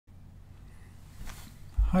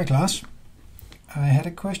Hi class, I had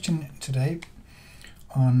a question today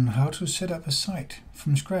on how to set up a site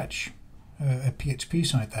from scratch, a PHP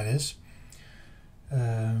site that is.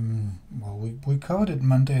 We covered it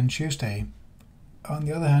Monday and Tuesday. On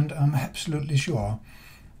the other hand, I'm absolutely sure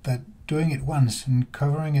that doing it once and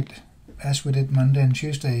covering it as we did Monday and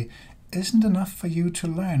Tuesday isn't enough for you to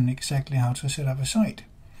learn exactly how to set up a site.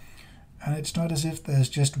 And it's not as if there's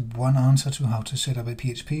just one answer to how to set up a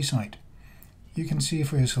PHP site. You can see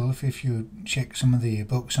for yourself if you check some of the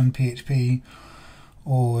books on PHP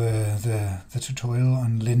or the tutorial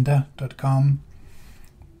on lynda.com.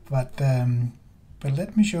 But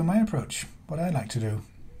let me show my approach, what I like to do.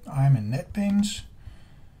 I'm in NetBeans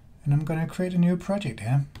and I'm going to create a new project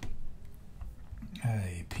here.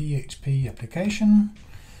 A PHP application.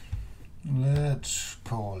 Let's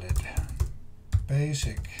call it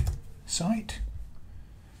basic site.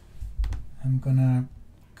 I'm going to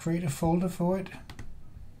create a folder for it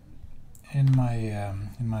in my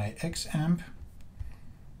xampp.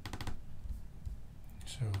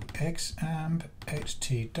 So xampp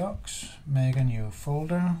htdocs, make a new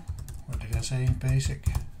folder. What did I say? Basic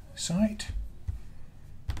site.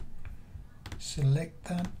 Select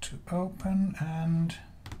that to open and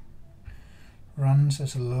runs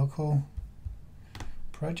as a local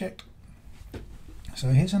project. So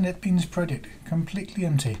here's a NetBeans project, completely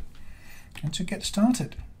empty. And to get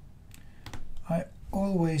started, I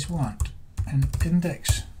always want an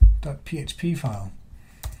index.php file.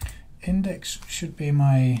 Index should be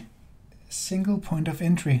my single point of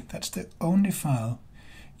entry. That's the only file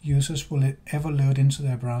users will ever load into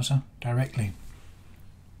their browser directly.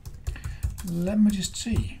 Let me just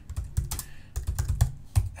see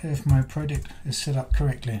if my project is set up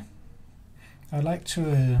correctly. I like to,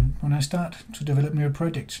 when I start to develop new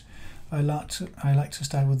projects, I like to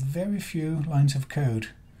start with very few lines of code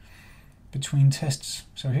between tests.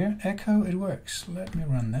 So here, echo, it works. Let me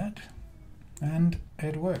run that, and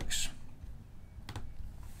it works.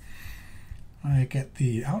 I get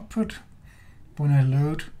the output when I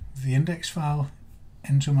load the index file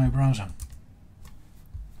into my browser.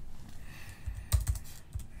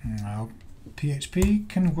 Now, PHP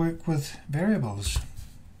can work with variables.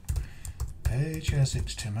 Page as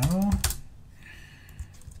HTML.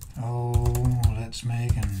 Oh, let's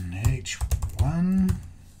make an h1.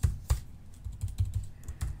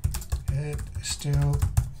 It still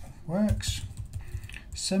works.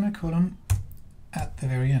 Semicolon at the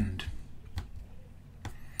very end.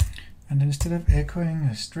 And instead of echoing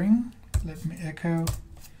a string, let me echo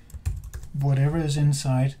whatever is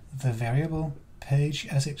inside the variable page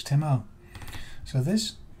as HTML. So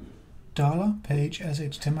this $page as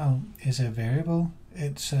HTML is a variable.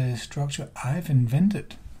 It's a structure I've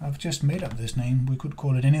invented. I've just made up this name. We could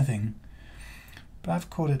call it anything. But I've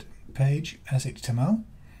called it page as HTML,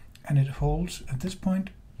 and it holds at this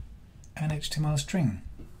point an HTML string.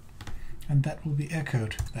 And that will be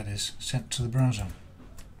echoed, that is, sent to the browser.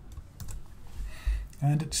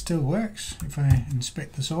 And it still works. If I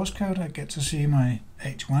inspect the source code, I get to see my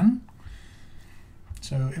h1.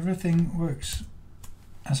 So everything works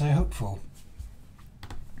as I hoped for.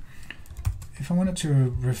 If I wanted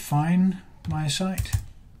to refine my site,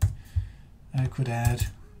 I could add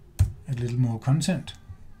a little more content.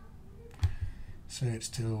 So it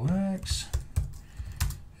still works.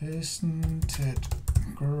 Isn't it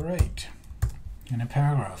great? In a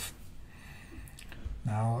paragraph.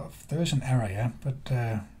 Now there's an error here, but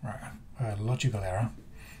a logical error.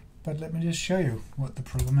 But let me just show you what the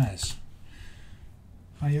problem is.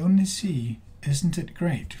 I only see, isn't it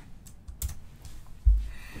great?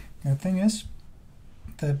 The thing is,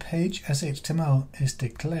 the page as HTML is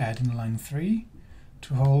declared in line 3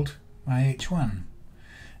 to hold my h1.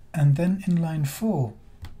 And then in line 4,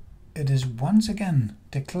 it is once again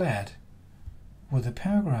declared with a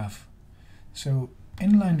paragraph. So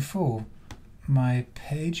in line 4, my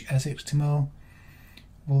page as HTML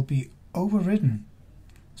will be overridden.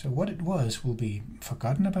 So what it was will be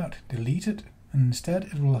forgotten about, deleted, and instead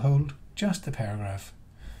it will hold just the paragraph.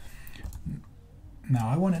 Now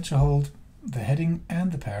I want it to hold the heading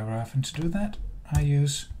and the paragraph, and to do that I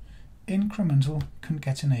use incremental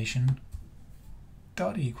concatenation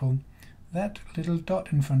dot equal. That little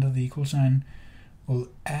dot in front of the equal sign will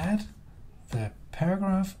add the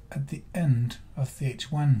paragraph at the end of the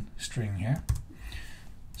h1 string here.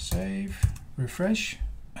 Save, refresh,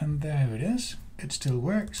 and there it is. It still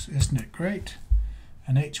works, isn't it great?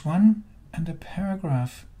 An h1 and a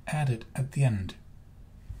paragraph added at the end.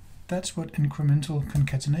 That's what incremental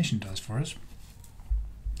concatenation does for us.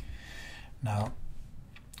 Now,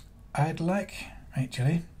 I'd like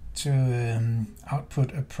actually to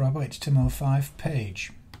output a proper HTML5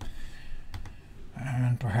 page.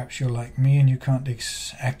 And perhaps you're like me and you can't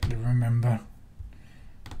exactly remember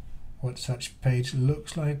what such page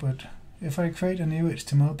looks like, but if I create a new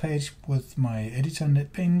HTML page with my editor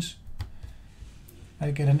NetBeans,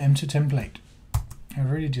 I get an empty template. I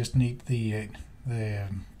really just need the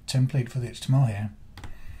template for the HTML here.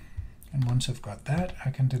 And once I've got that, I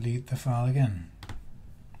can delete the file again.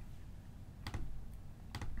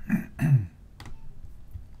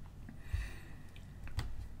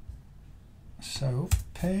 So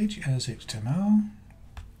page as HTML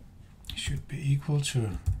should be equal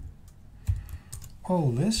to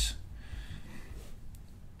all this.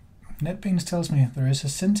 NetBeans tells me there is a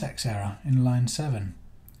syntax error in line 7.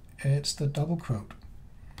 It's the double quote.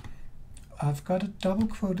 I've got a double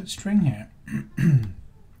quoted string here.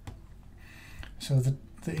 So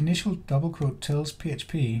the initial double quote tells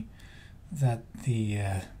PHP that the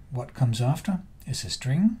what comes after is a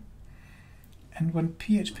string, and when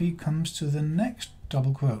PHP comes to the next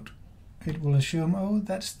double quote, it will assume, oh,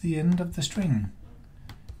 that's the end of the string.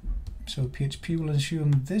 So PHP will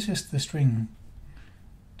assume this is the string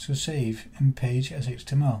to save in page as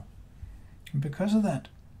HTML. And because of that,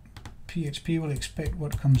 PHP will expect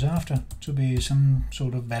what comes after to be some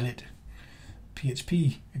sort of valid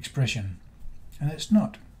PHP expression. And it's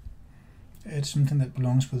not. It's something that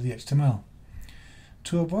belongs with the HTML.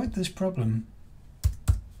 To avoid this problem,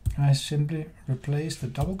 I simply replace the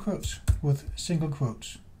double quotes with single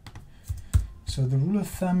quotes. So the rule of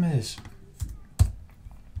thumb is,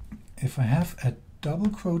 if I have a double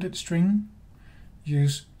quoted string,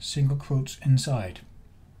 use single quotes inside.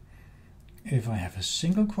 If I have a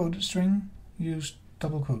single quoted string, use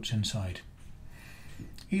double quotes inside.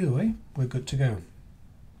 Either way, we're good to go.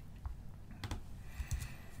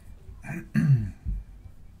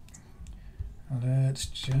 Let's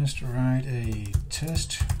just write a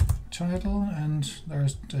test title, and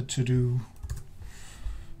there's the to-do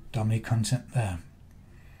dummy content there.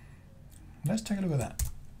 Let's take a look at that.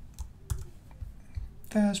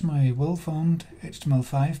 There's my well-formed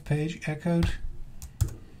HTML5 page echoed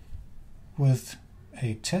with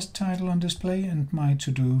a test title on display and my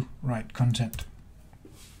to-do write content.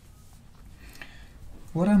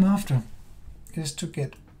 What I'm after is to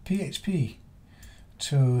get PHP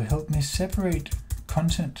to help me separate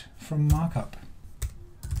content from markup.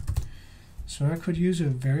 So I could use a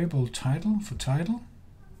variable title for title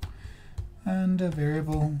and a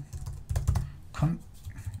variable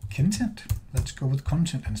content. Let's go with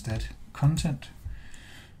content instead. Content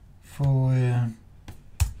for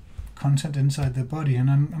content inside the body, and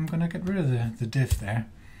I'm going to get rid of the div there.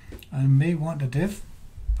 I may want a div,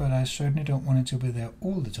 but I certainly don't want it to be there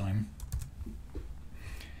all the time.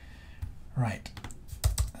 Right,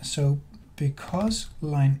 so because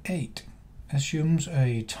line 8 assumes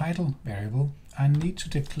a title variable, I need to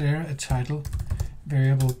declare a title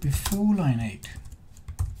variable before line 8.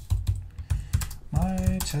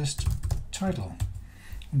 My test title.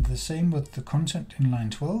 And the same with the content in line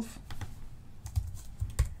 12.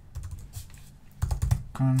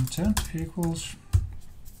 Content equals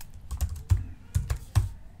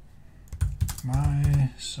my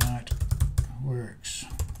site works.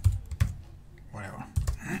 Whatever.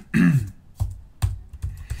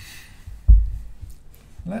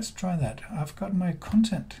 Let's try that. I've got my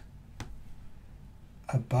content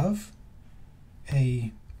above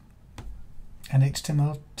an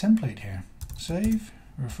HTML template here. Save,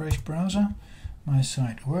 refresh browser, my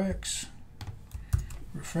site works,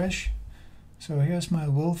 refresh. So here's my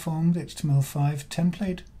well-formed HTML5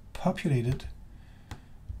 template populated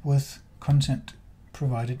with content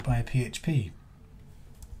provided by PHP.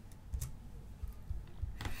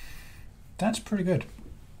 That's pretty good,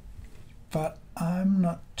 but I'm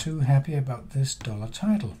not too happy about this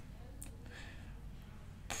 $title.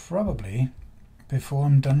 Probably before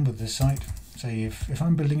I'm done with this site, say if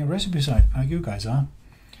I'm building a recipe site like you guys are,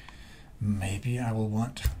 maybe I will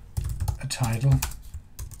want a title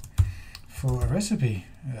for a recipe,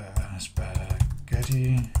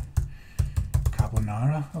 spaghetti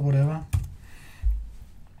carbonara or whatever.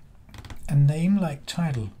 A name like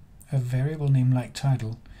title, a variable name like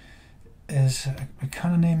title, is a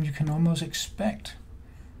kind of name you can almost expect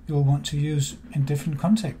you'll want to use in different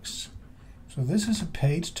contexts. So this is a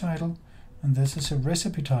page title and this is a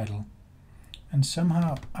recipe title, and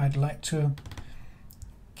somehow I'd like to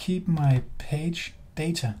keep my page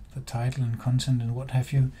data, the title and content and what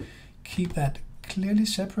have you, keep that clearly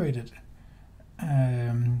separated,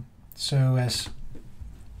 so as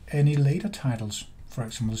any later titles, for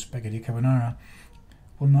example spaghetti carbonara,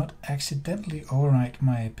 will not accidentally overwrite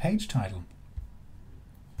my page title.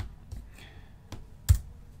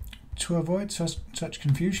 To avoid such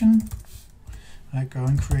confusion, I go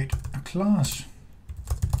and create a class,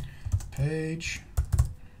 page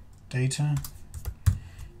data,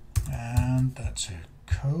 and that's a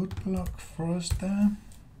code block for us there.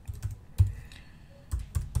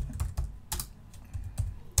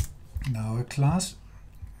 Now a class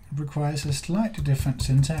requires a slightly different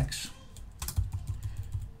syntax.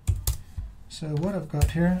 So what I've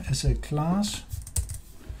got here is a class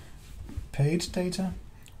page data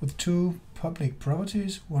with two public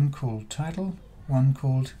properties, one called title, one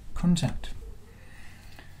called content.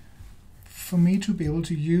 For me to be able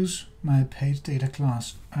to use my page data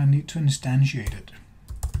class, I need to instantiate it.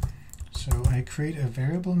 So I create a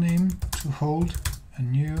variable name to hold a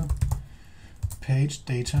new page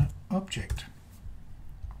data object.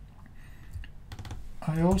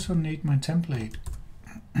 I also need my template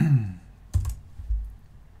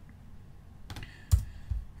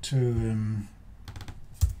to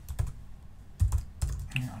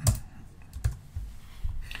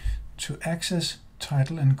access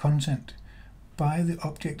title and content by the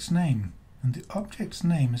object's name, and the object's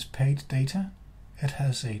name is page data. It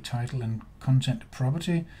has a title and content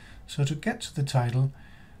property, so to get to the title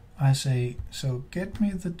I say, so get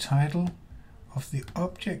me the title of the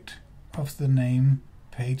object of the name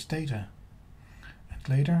page data, and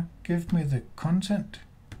later give me the content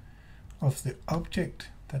of the object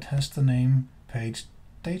that has the name page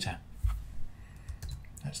data.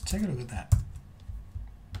 Let's take a look at that.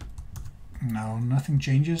 Now nothing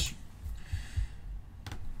changes.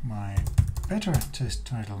 My beta test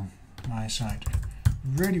title, my site,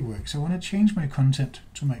 really works. I want to change my content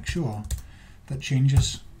to make sure that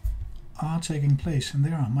changes are taking place, and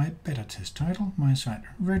there are my beta test title, my site,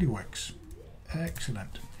 really works.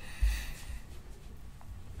 Excellent.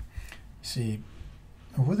 See,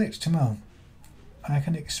 with HTML I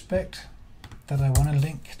can expect that I want to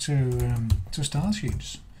link to style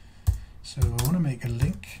sheets. So I want to make a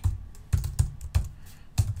link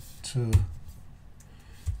to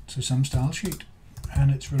some style sheet,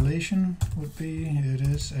 and its relation would be it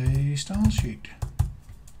is a style sheet.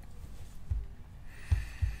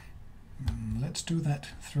 Let's do that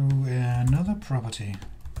through another property.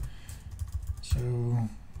 So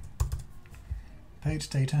page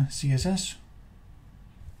data CSS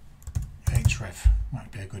href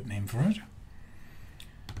might be a good name for it.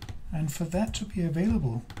 And for that to be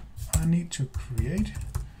available, I need to create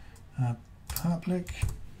a public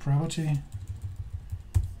property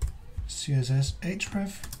CSS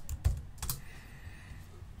href,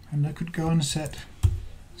 and I could go and set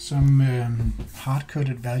some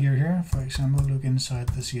hard-coded value here. For example, look inside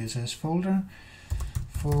the CSS folder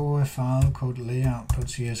for a file called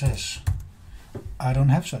layout.css. I don't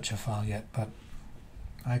have such a file yet, but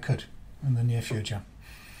I could in the near future.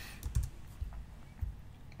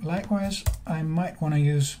 Likewise, I might want to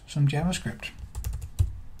use some JavaScript.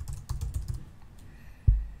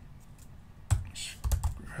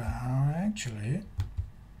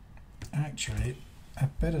 Actually, a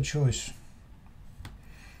better choice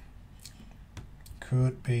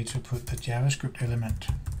could be to put the JavaScript element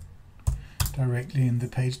directly in the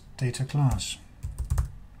page data class.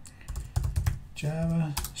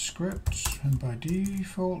 JavaScript, and by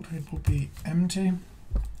default it will be empty.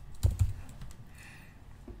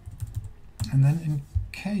 And then in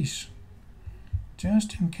case,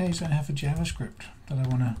 just in case I have a JavaScript that I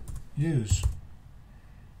want to use.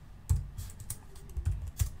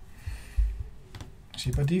 See,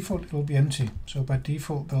 by default it will be empty, so by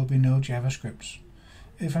default there will be no JavaScripts.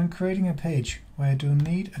 If I'm creating a page where I do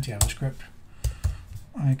need a JavaScript,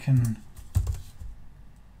 I can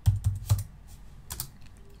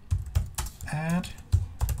add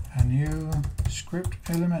a new script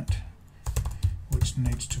element, which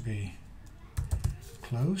needs to be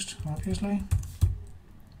closed, obviously,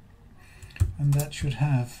 and that should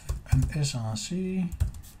have an src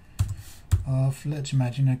of, let's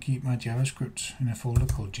imagine I keep my JavaScript in a folder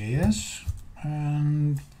called JS,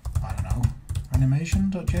 and I don't know,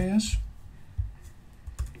 animation.js.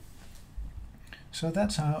 So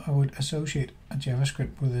that's how I would associate a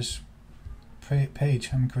JavaScript with this page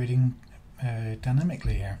I'm creating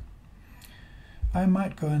dynamically here. I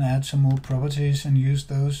might go and add some more properties and use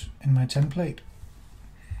those in my template.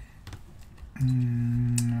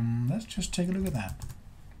 Let's just take a look at that.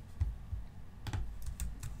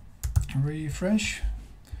 Refresh.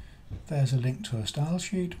 There's a link to a style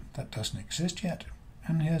sheet that doesn't exist yet,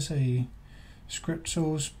 and here's a script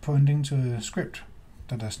source pointing to a script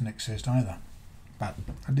that doesn't exist either, but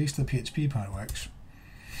at least the PHP part works.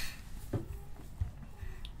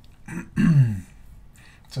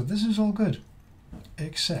 So this is all good,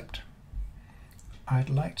 except I'd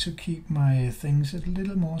like to keep my things a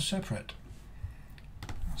little more separate.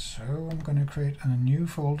 So I'm going to create a new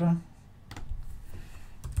folder.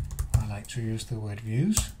 I like to use the word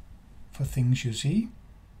views for things you see.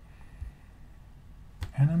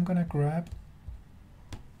 And I'm going to grab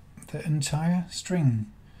the entire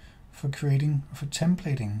string for templating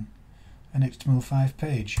an HTML5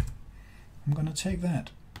 page. I'm going to take that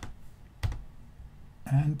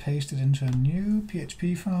and paste it into a new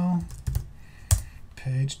PHP file,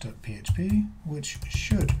 page.php, which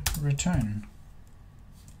should return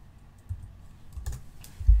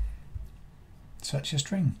such a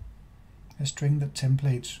string that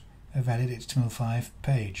templates a valid HTML5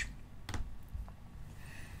 page.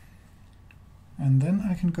 And then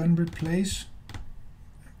I can go and replace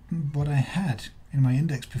what I had in my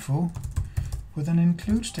index before with an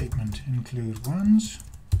include statement. Include ones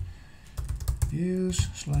views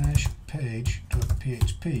 /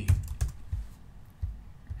 page.php.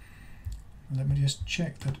 Let me just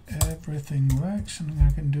check that everything works, and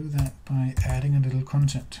I can do that by adding a little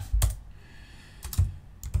content.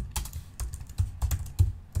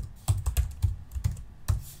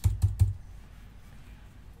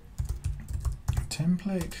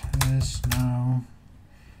 Template is now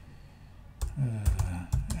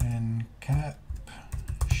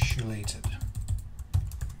encapsulated,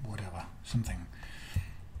 whatever, something.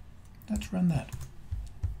 Let's run that.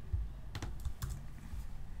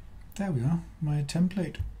 There we are. My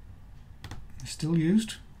template is still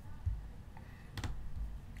used,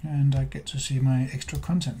 and I get to see my extra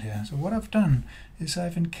content here. So what I've done is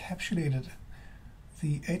I've encapsulated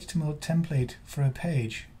the HTML template for a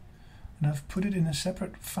page, and I've put it in a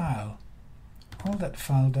separate file. All that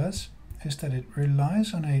file does is that it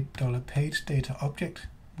relies on a $pageData object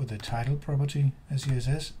with a title property, a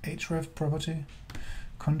CSS, href property,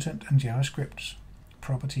 content and JavaScript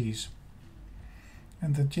properties.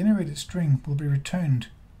 And the generated string will be returned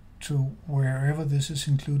to wherever this is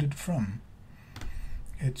included from.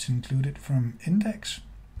 It's included from index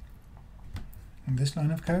in this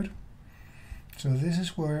line of code. So this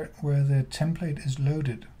is where the template is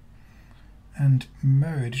loaded and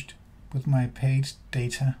merged with my page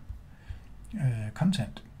data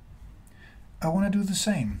content. I want to do the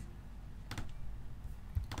same.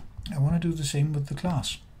 I want to do the same with the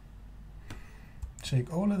class.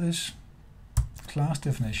 Take all of this class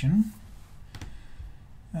definition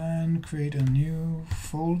and create a new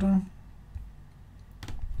folder.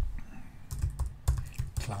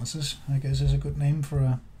 Classes, I guess, is a good name for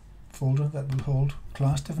a folder that will hold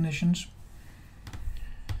class definitions,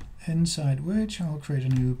 inside which I'll create a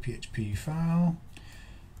new PHP file,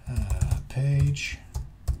 page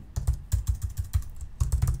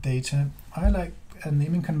data. I like a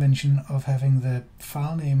naming convention of having the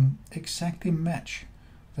file name exactly match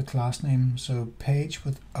the class name, so page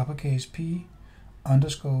with uppercase P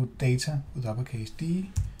underscore data with uppercase D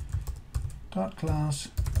dot class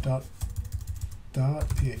dot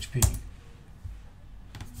PHP.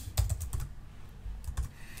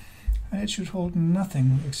 And it should hold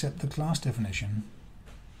nothing except the class definition.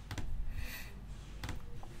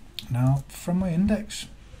 Now, from my index,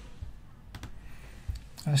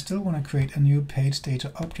 I still want to create a new page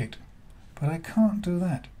data object, but I can't do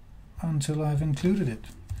that until I've included it.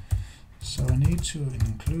 So I need to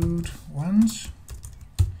include ones,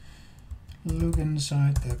 look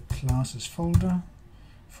inside the classes folder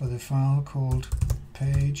for the file called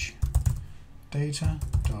page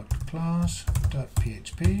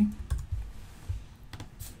data.class.php.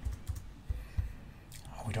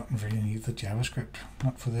 We don't really need the JavaScript,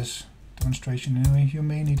 not for this demonstration anyway. You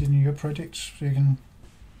may need it in your projects, so you can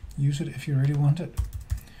use it if you really want it.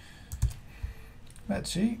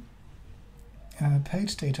 Let's see.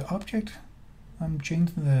 Page data object. I'm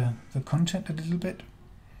changing the content a little bit.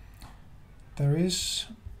 There is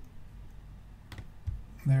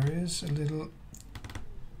a little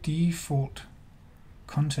default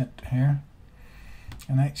content here,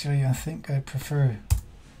 and actually I think I prefer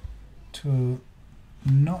to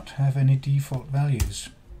not have any default values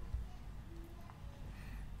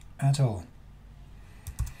at all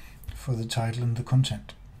for the title and the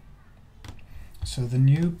content. So the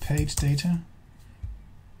new page data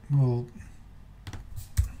will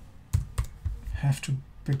have to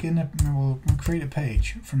we'll create a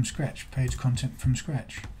page from scratch, page content from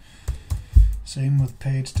scratch. Same with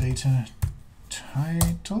page data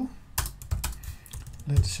title.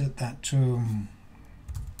 Let's set that to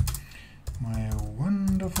my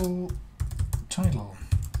wonderful title.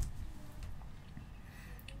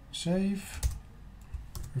 Save,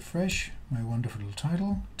 refresh. My wonderful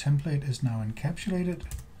title. Template is now encapsulated.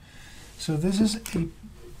 So this is a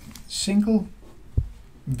single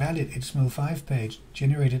valid HTML5 page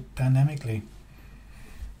generated dynamically.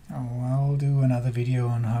 Oh, I'll do another video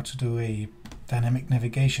on how to do a dynamic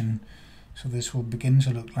navigation, so this will begin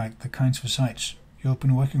to look like the kinds of sites you've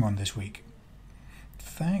been working on this week.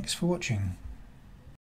 Thanks for watching.